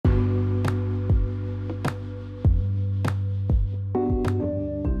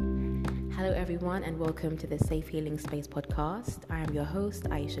everyone, and welcome to the Safe Healing Space podcast. I am your host,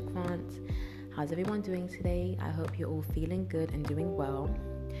 Aisha Grant. How's everyone doing today? I hope you're all feeling good and doing well.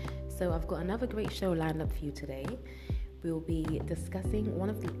 So I've got another great show lined up for you today. We'll be discussing one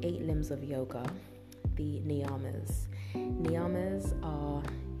of the 8 limbs of yoga, the Niyamas. Niyamas are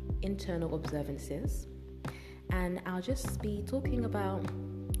internal observances, and I'll just be talking about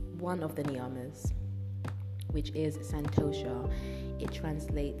one of the Niyamas, which is Santosha. It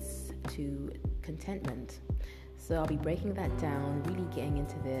translates to contentment. So I'll be breaking that down, really getting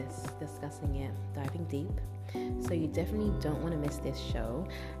into this, discussing it, diving deep. So you definitely don't want to miss this show.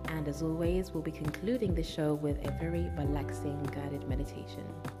 And as always, we'll be concluding the show with a very relaxing guided meditation.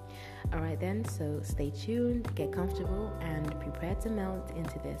 Alright then, so stay tuned, get comfortable, and prepare to melt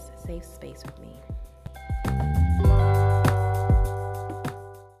into this safe space with me.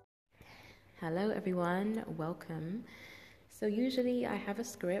 Hello everyone, welcome. So usually I have a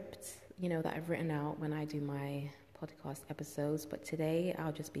script, that I've written out when I do my podcast episodes, but today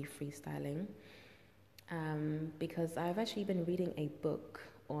I'll just be freestyling because I've actually been reading a book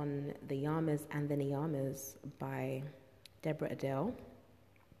on the Yamas and the Niyamas by Deborah Adele.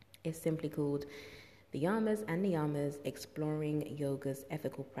 It's simply called The Yamas and Niyamas Exploring Yoga's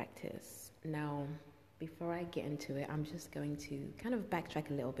Ethical Practice. Now, before I get into it, I'm just going to kind of backtrack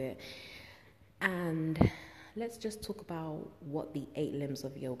a little bit. And let's just talk about what the 8 limbs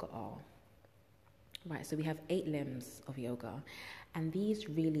of yoga are. Right, so we have 8 limbs of yoga, and these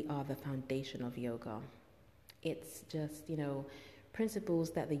really are the foundation of yoga. It's just, principles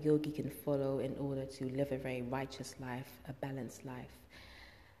that the yogi can follow in order to live a very righteous life, a balanced life,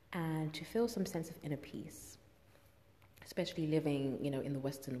 and to feel some sense of inner peace, especially living, in the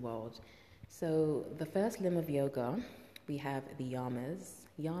Western world. So the first limb of yoga, we have the yamas.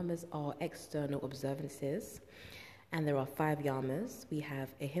 Yamas are external observances, and there are 5 yamas. We have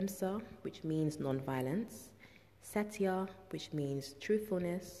ahimsa, which means non-violence, satya, which means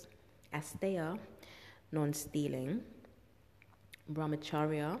truthfulness, asteya, non-stealing,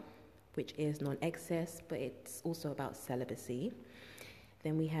 brahmacharya, which is non-excess, but it's also about celibacy.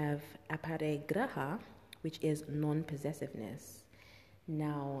 Then we have aparigraha, which is non-possessiveness.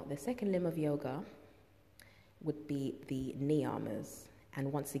 Now, the second limb of yoga would be the niyamas.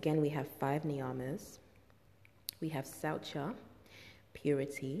 And once again, we have 5 niyamas. We have saucha,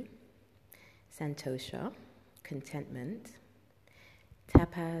 purity, santosha, contentment,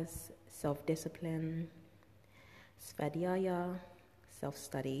 tapas, self-discipline, svadhyaya,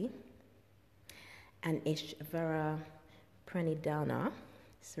 self-study, and ishvara pranidhana,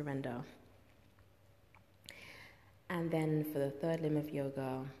 surrender. And then for the third limb of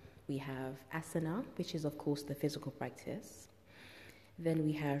yoga, we have asana, which is of course the physical practice. Then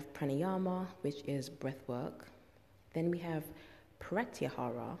we have pranayama, which is breath work. Then we have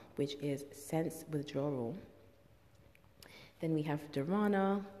pratyahara, which is sense withdrawal. Then we have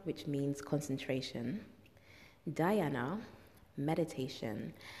dharana, which means concentration. Dhyana,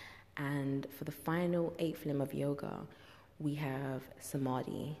 meditation. And for the final 8th limb of yoga, we have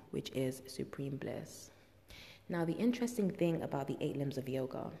samadhi, which is supreme bliss. Now, the interesting thing about the 8 limbs of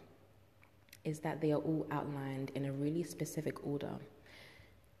yoga is that they are all outlined in a really specific order.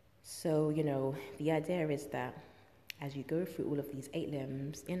 So, the idea is that as you go through all of these 8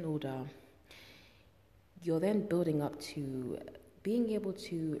 limbs in order, you're then building up to being able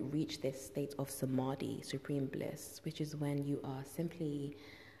to reach this state of samadhi, supreme bliss, which is when you are simply,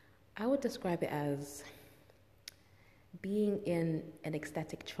 I would describe it as being in an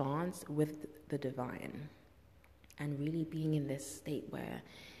ecstatic trance with the divine, and really being in this state where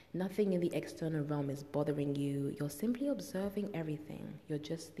nothing in the external realm is bothering you. You're simply observing everything. You're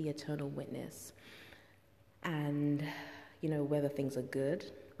just the eternal witness. And, whether things are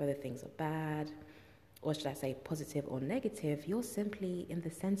good, whether things are bad, or should I say positive or negative, you're simply in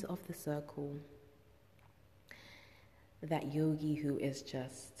the center of the circle. That yogi who is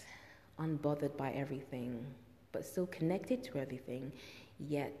just unbothered by everything, but still connected to everything,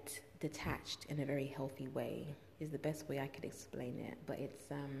 yet detached in a very healthy way, is the best way I could explain it. But it's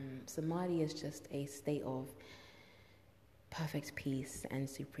samadhi is just a state of perfect peace and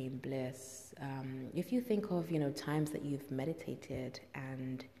supreme bliss. If you think of times that you've meditated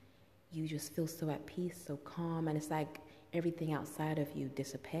and you just feel so at peace, so calm, and it's like everything outside of you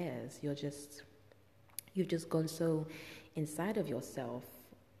disappears. You've just gone so inside of yourself.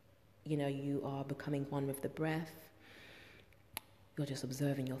 You are becoming one with the breath. You're just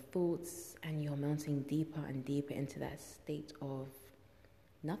observing your thoughts, and you're melting deeper and deeper into that state of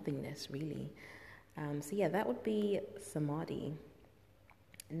nothingness, really. So that would be samadhi.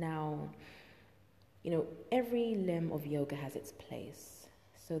 Now, every limb of yoga has its place.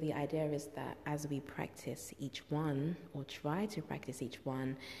 So the idea is that as we practice each one, or try to practice each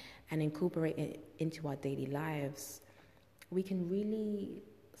one, and incorporate it into our daily lives, we can really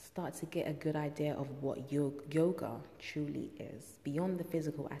start to get a good idea of what yoga truly is, beyond the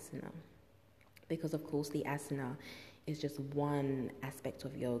physical asana. Because of course the asana is just one aspect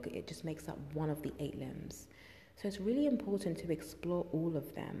of yoga. It just makes up one of the 8 limbs. So it's really important to explore all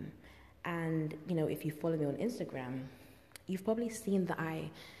of them. And, if you follow me on Instagram, you've probably seen that I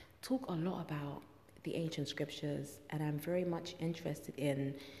talk a lot about the ancient scriptures, and I'm very much interested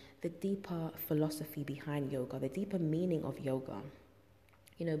in the deeper philosophy behind yoga, the deeper meaning of yoga.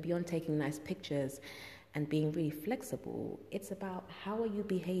 Beyond taking nice pictures and being really flexible, it's about how are you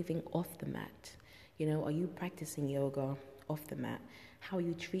behaving off the mat? Are you practicing yoga off the mat? How are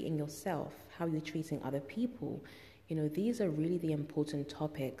you treating yourself? How are you treating other people? These are really the important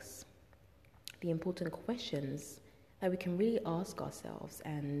topics, the important questions that we can really ask ourselves.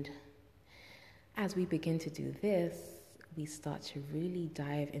 And as we begin to do this, we start to really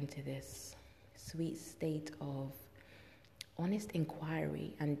dive into this sweet state of honest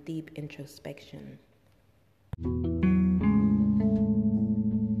inquiry and deep introspection.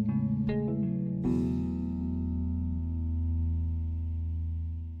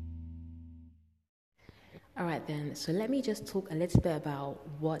 All right then, so let me just talk a little bit about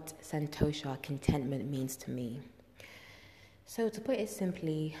what Santosha, contentment, means to me. So to put it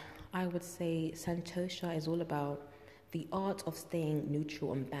simply, I would say Santosha is all about the art of staying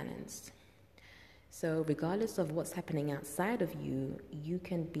neutral and balanced. So regardless of what's happening outside of you, you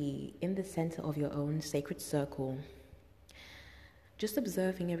can be in the center of your own sacred circle, just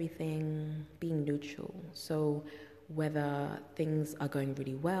observing everything, being neutral. So whether things are going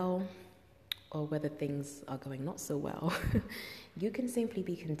really well or whether things are going not so well, you can simply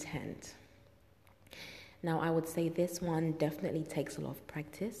be content. Now, I would say this one definitely takes a lot of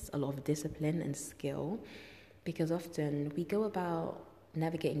practice, a lot of discipline and skill, because often we go about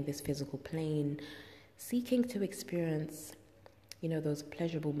navigating this physical plane, seeking to experience, those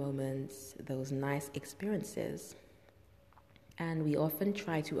pleasurable moments, those nice experiences. And we often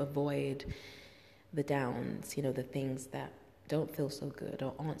try to avoid the downs, the things that don't feel so good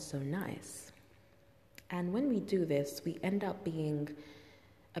or aren't so nice. And when we do this, we end up being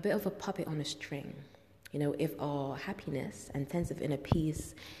a bit of a puppet on a string. If our happiness and sense of inner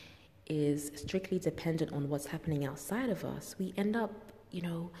peace is strictly dependent on what's happening outside of us, we end up,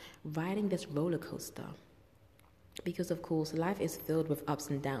 riding this roller coaster. Because, of course, life is filled with ups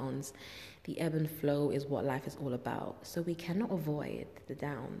and downs. The ebb and flow is what life is all about. So we cannot avoid the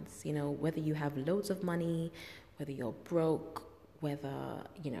downs, whether you have loads of money, whether you're broke, whether,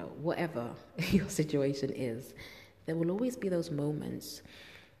 whatever your situation is, there will always be those moments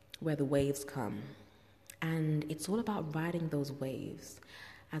where the waves come. And it's all about riding those waves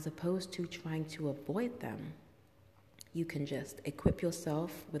as opposed to trying to avoid them. You can just equip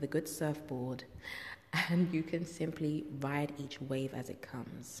yourself with a good surfboard and you can simply ride each wave as it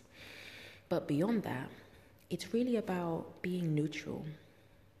comes. But beyond that, it's really about being neutral.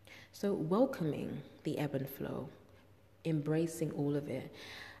 So welcoming the ebb and flow, embracing all of it,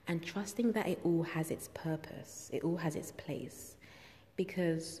 and trusting that it all has its purpose, it all has its place.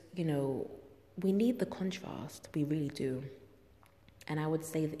 Because, we need the contrast, we really do. And I would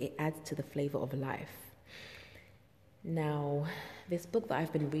say that it adds to the flavor of life. Now, this book that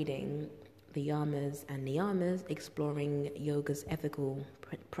I've been reading, The Yamas and Niyamas, Exploring Yoga's Ethical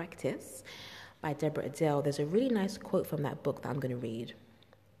Practice by Deborah Adele, there's a really nice quote from that book that I'm going to read.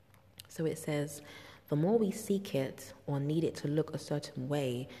 So it says, "The more we seek it or need it to look a certain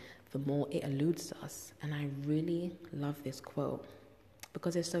way, the more it eludes us." And I really love this quote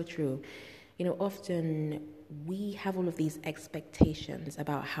because it's so true. Often we have all of these expectations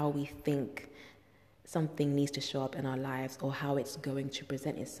about how we think something needs to show up in our lives or how it's going to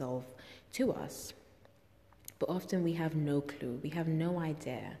present itself to us. But often we have no clue, we have no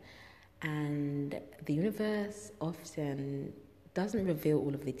idea. And the universe often doesn't reveal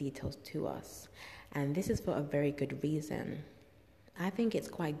all of the details to us. And this is for a very good reason. I think it's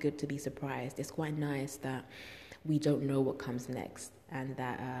quite good to be surprised. It's quite nice that we don't know what comes next and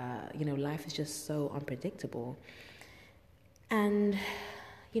that, life is just so unpredictable. And,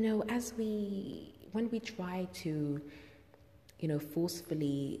 when we try to,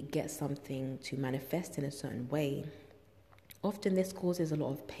 forcefully get something to manifest in a certain way, often this causes a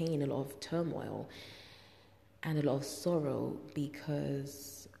lot of pain, a lot of turmoil, and a lot of sorrow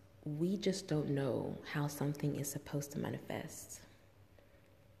because we just don't know how something is supposed to manifest.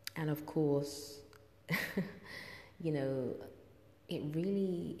 And of course, it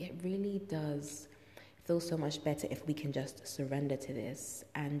really does feels so much better if we can just surrender to this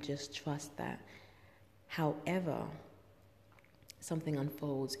and just trust that however something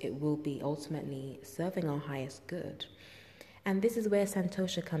unfolds, it will be ultimately serving our highest good. And this is where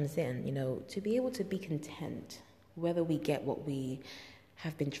Santosha comes in, to be able to be content, whether we get what we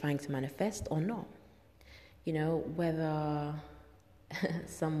have been trying to manifest or not. Whether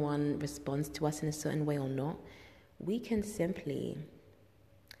someone responds to us in a certain way or not, we can simply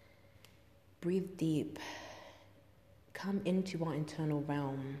breathe deep, come into our internal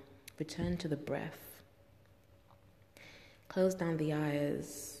realm, return to the breath, close down the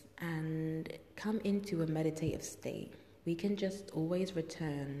eyes, and come into a meditative state. We can just always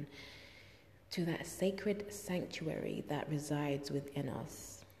return to that sacred sanctuary that resides within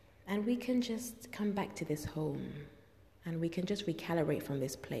us. And we can just come back to this home, and we can just recalibrate from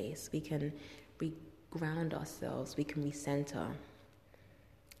this place. We can reground ourselves, we can recenter.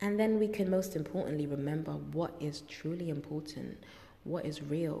 And then we can most importantly remember what is truly important, what is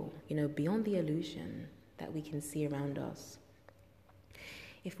real, beyond the illusion that we can see around us.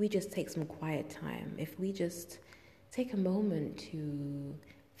 If we just take some quiet time, if we just take a moment to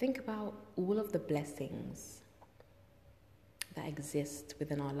think about all of the blessings that exist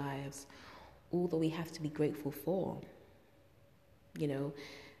within our lives, all that we have to be grateful for.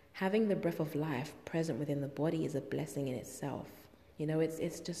 Having the breath of life present within the body is a blessing in itself.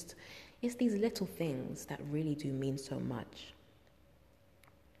 It's these little things that really do mean so much.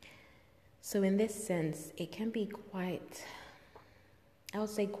 So in this sense, it can be quite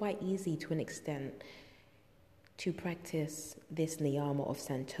easy to an extent to practice this Niyama of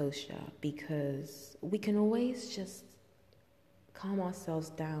Santosha, because we can always just calm ourselves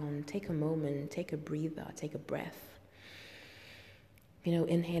down, take a moment, take a breather, take a breath.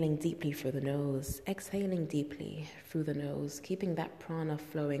 Inhaling deeply through the nose, exhaling deeply through the nose, keeping that prana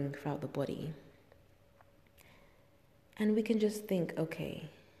flowing throughout the body. And we can just think, okay,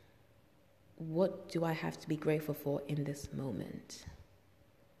 what do I have to be grateful for in this moment?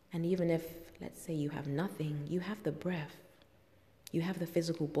 And even if, let's say, you have nothing, you have the breath, you have the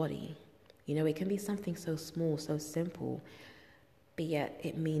physical body. It can be something so small, so simple, but yet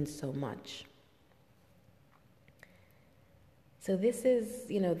it means so much. So this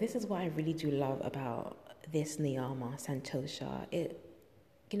is what I really do love about this Niyama, Santosha.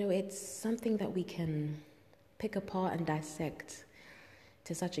 It's something that we can pick apart and dissect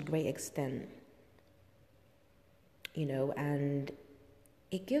to such a great extent, and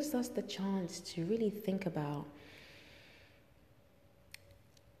it gives us the chance to really think about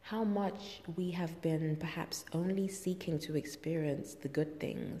how much we have been perhaps only seeking to experience the good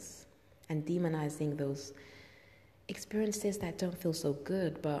things and demonizing those experiences that don't feel so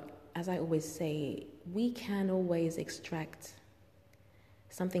good. But as I always say, we can always extract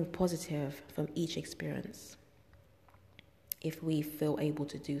something positive from each experience if we feel able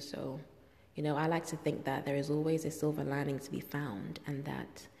to do so. I like to think that there is always a silver lining to be found, and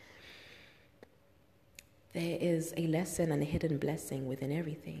that there is a lesson and a hidden blessing within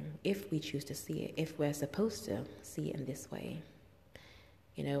everything if we choose to see it, if we're supposed to see it in this way.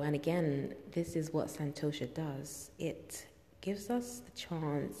 And again, this is what Santosha does. It gives us the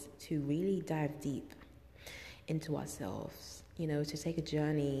chance to really dive deep into ourselves, to take a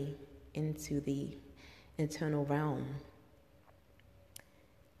journey into the internal realm,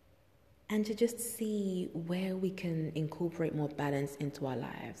 and to just see where we can incorporate more balance into our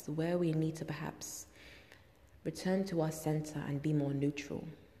lives, where we need to perhaps return to our center and be more neutral.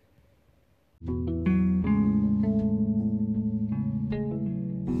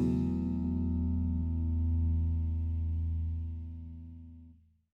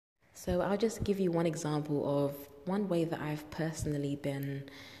 So I'll just give you one example of one way that I've personally been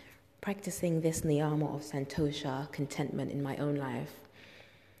practicing this Niyama of Santosha, contentment, in my own life.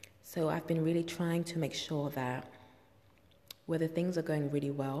 So I've been really trying to make sure that whether things are going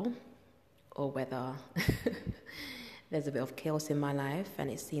really well or whether there's a bit of chaos in my life and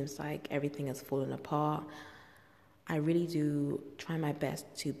it seems like everything has fallen apart, I really do try my best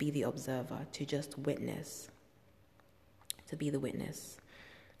to be the observer, to just witness, to be the witness,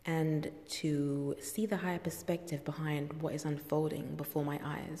 and to see the higher perspective behind what is unfolding before my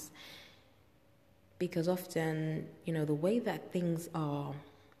eyes. Because often, the way that things are,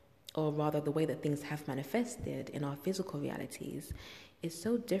 or rather the way that things have manifested in our physical realities, is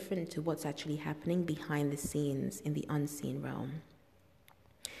so different to what's actually happening behind the scenes in the unseen realm.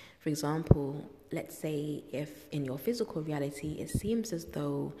 For example, let's say if in your physical reality it seems as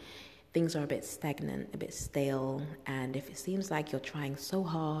though things are a bit stagnant, a bit stale, and if it seems like you're trying so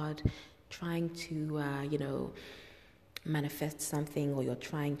hard, trying to, manifest something, or you're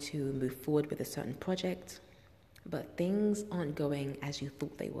trying to move forward with a certain project, but things aren't going as you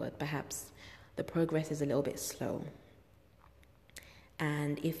thought they would. Perhaps the progress is a little bit slow.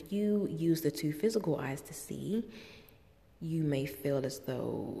 And if you use the two physical eyes to see, you may feel as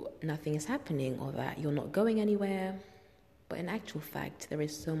though nothing is happening or that you're not going anywhere. But in actual fact, there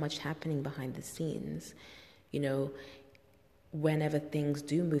is so much happening behind the scenes. Whenever things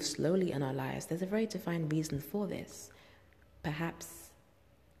do move slowly in our lives, there's a very defined reason for this. Perhaps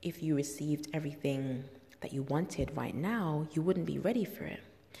if you received everything that you wanted right now, you wouldn't be ready for it.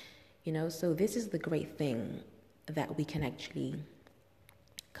 So this is the great thing that we can actually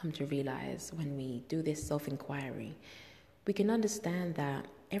come to realize when we do this self-inquiry. We can understand that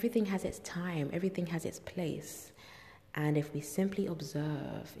everything has its time, everything has its place. And if we simply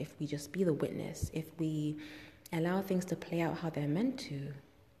observe, if we just be the witness, if we allow things to play out how they're meant to,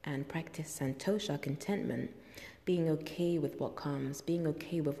 and practice Santosha, contentment, being okay with what comes, being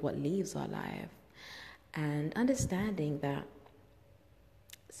okay with what leaves our life, and understanding that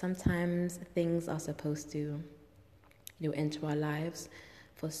sometimes things are supposed to enter our lives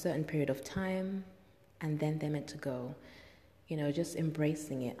for a certain period of time, and then they're meant to go. Just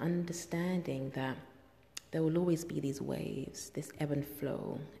embracing it, understanding that there will always be these waves, this ebb and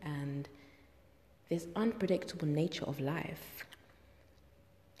flow, and this unpredictable nature of life.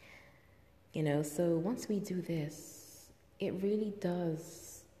 So once we do this, it really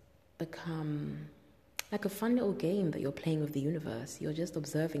does become like a fun little game that you're playing with the universe. You're just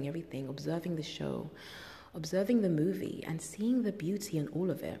observing everything, observing the show, observing the movie, and seeing the beauty in all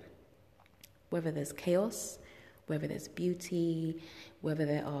of it. Whether there's chaos, whether there's beauty, whether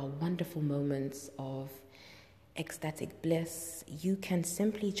there are wonderful moments of ecstatic bliss, you can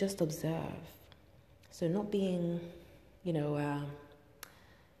simply just observe. So not being,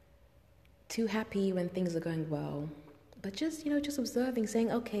 too happy when things are going well, but just observing,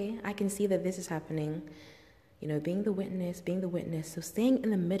 saying, okay, I can see that this is happening, being the witness. So staying in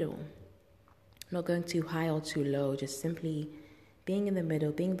the middle, not going too high or too low, just simply being in the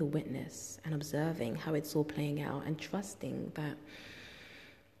middle, being the witness and observing how it's all playing out, and trusting that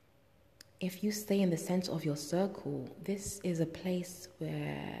if you stay in the center of your circle, this is a place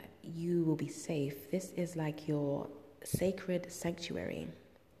where you will be safe. This is like your sacred sanctuary.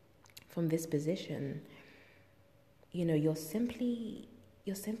 From this position, you're simply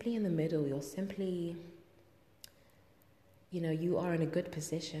in the middle. You're simply, you are in a good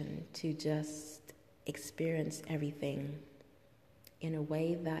position to just experience everything in a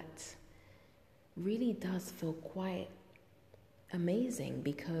way that really does feel quite amazing,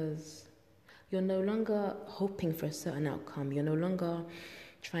 because you're no longer hoping for a certain outcome. You're no longer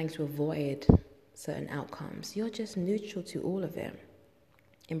trying to avoid certain outcomes. You're just neutral to all of it,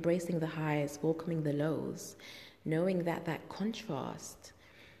 embracing the highs, welcoming the lows, knowing that that contrast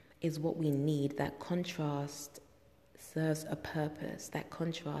is what we need. That contrast serves a purpose. That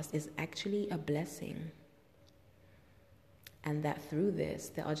contrast is actually a blessing. And that through this,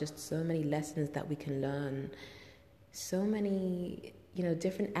 there are just so many lessons that we can learn, so many,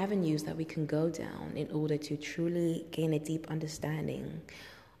 different avenues that we can go down in order to truly gain a deep understanding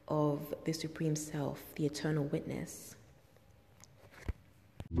of the Supreme Self, the Eternal Witness.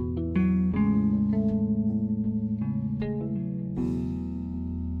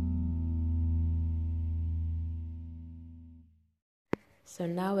 So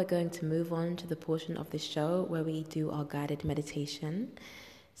now we're going to move on to the portion of the show where we do our guided meditation.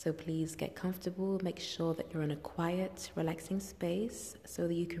 So please get comfortable, make sure that you're in a quiet, relaxing space so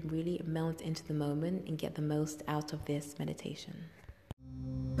that you can really melt into the moment and get the most out of this meditation.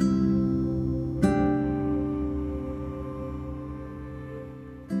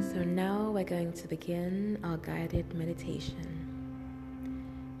 So now we're going to begin our guided meditation.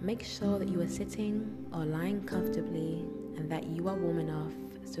 Make sure that you are sitting or lying comfortably and that you are warm enough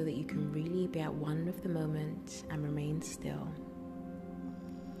so that you can really be at one with the moment and remain still.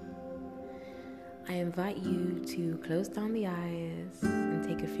 I invite you to close down the eyes and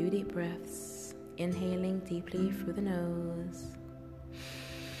take a few deep breaths, inhaling deeply through the nose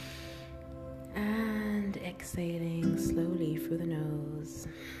and exhaling slowly through the nose.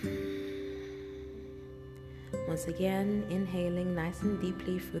 Once again, inhaling nice and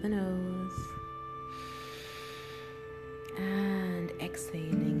deeply through the nose and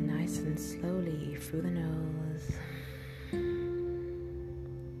exhaling nice and slowly through the nose.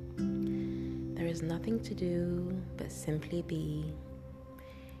 There is nothing to do but simply be.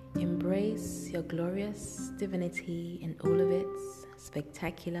 Embrace your glorious divinity in all of its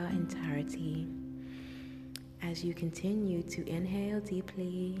spectacular entirety as you continue to inhale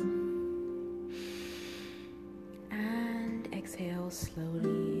deeply and exhale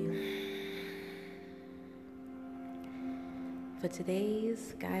slowly. For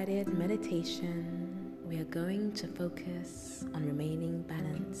today's guided meditation, we are going to focus on remaining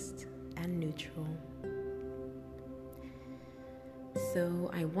balanced and neutral.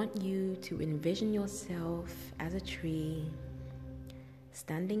 So I want you to envision yourself as a tree,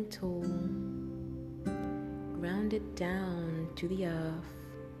 standing tall, grounded down to the earth,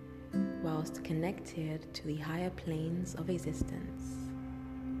 whilst connected to the higher planes of existence.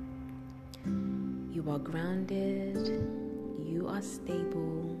 You are grounded, you are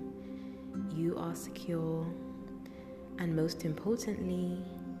stable, you are secure, and most importantly,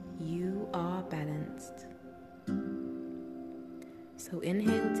 you are balanced. So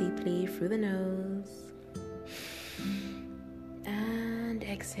inhale deeply through the nose and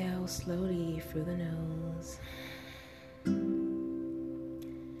exhale slowly through the nose.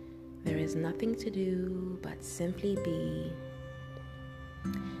 There is nothing to do but simply be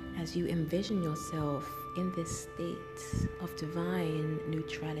as you envision yourself in this state of divine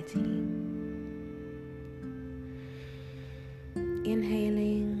neutrality.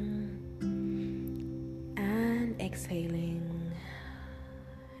 Inhaling and exhaling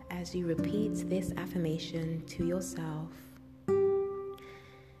as you repeat this affirmation to yourself.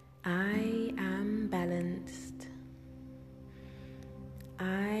 I am balanced.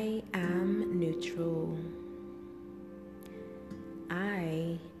 I am neutral.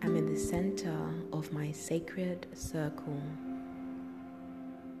 I am in the center of my sacred circle.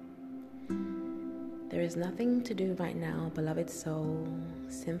 There is nothing to do right now, beloved soul.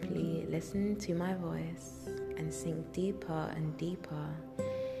 Simply listen to my voice and sink deeper and deeper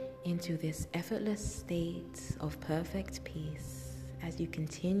into this effortless state of perfect peace as you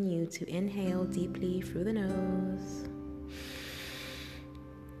continue to inhale deeply through the nose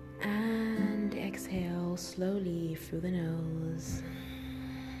and exhale slowly through the nose.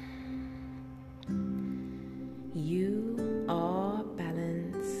 You are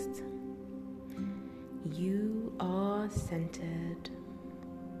balanced. You are centered.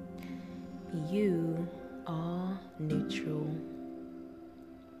 You are neutral.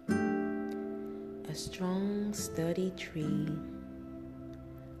 A strong, sturdy tree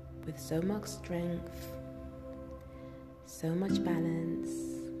with so much strength, so much balance,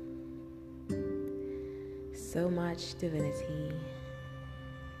 so much divinity.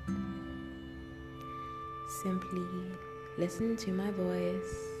 Simply listen to my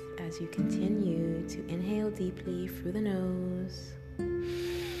voice as you continue to inhale deeply through the nose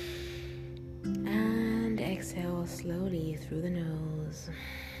and exhale slowly through the nose.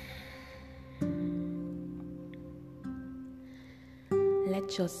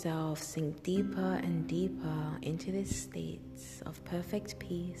 Let yourself sink deeper and deeper into this state of perfect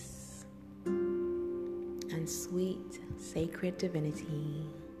peace and sweet, sacred divinity.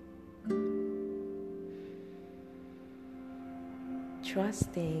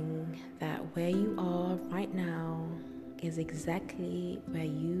 Trusting that where you are right now is exactly where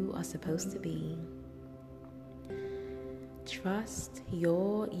you are supposed to be. Trust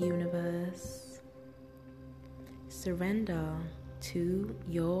your universe. Surrender to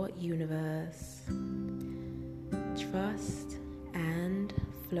your universe. Trust and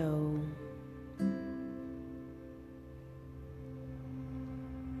flow.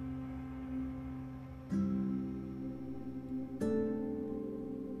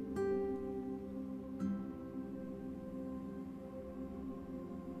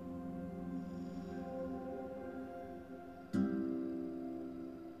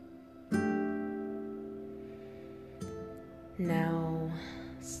 Now,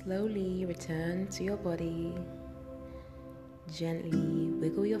 slowly return to your body. Gently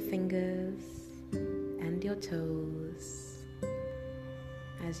wiggle your fingers and your toes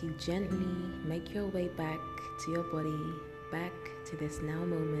as you gently make your way back to your body, back to this now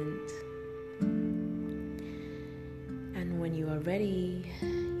moment. And when you are ready,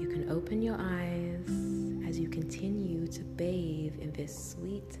 you can open your eyes as you continue to bathe in this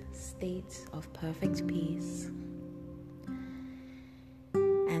sweet state of perfect peace.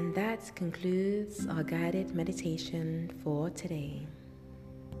 And that concludes our guided meditation for today.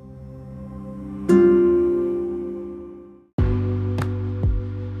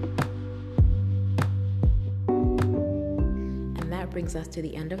 And that brings us to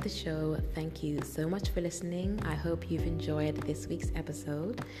the end of the show. Thank you so much for listening. I hope you've enjoyed this week's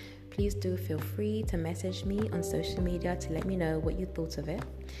episode. Please do feel free to message me on social media to let me know what you thought of it.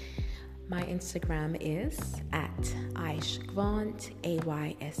 My Instagram is @AyshGrant,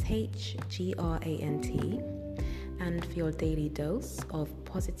 AYSHGRANT. and for your daily dose of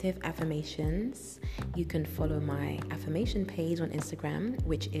positive affirmations, you can follow my affirmation page on Instagram,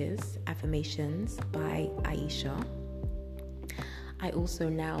 which is Affirmations by Aisha. I also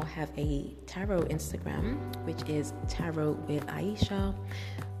now have a tarot Instagram, which is Tarot with Aisha,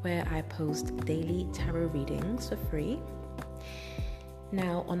 where I post daily tarot readings for free.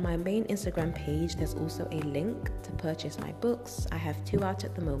 Now, on my main Instagram page, there's also a link to purchase my books. I have 2 out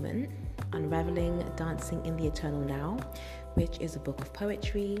at the moment: Unraveling Dancing in the Eternal Now, which is a book of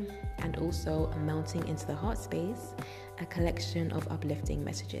poetry, and also Mounting into the Heart Space, a collection of uplifting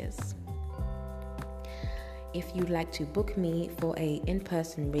messages. If you'd like to book me for a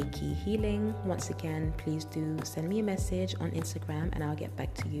in-person Reiki healing, once again, please do send me a message on Instagram and I'll get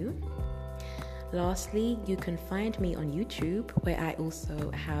back to you. Lastly, you can find me on YouTube, where I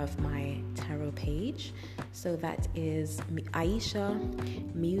also have my tarot page. So that is Aisha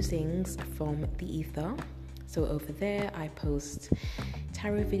Musings from the Ether. So over there, I post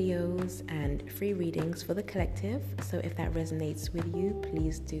tarot videos and free readings for the collective. So if that resonates with you,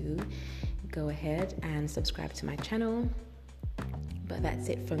 please do go ahead and subscribe to my channel. But that's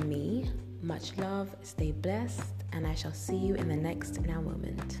it from me. Much love, stay blessed, and I shall see you in the next Now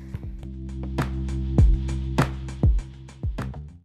Moment.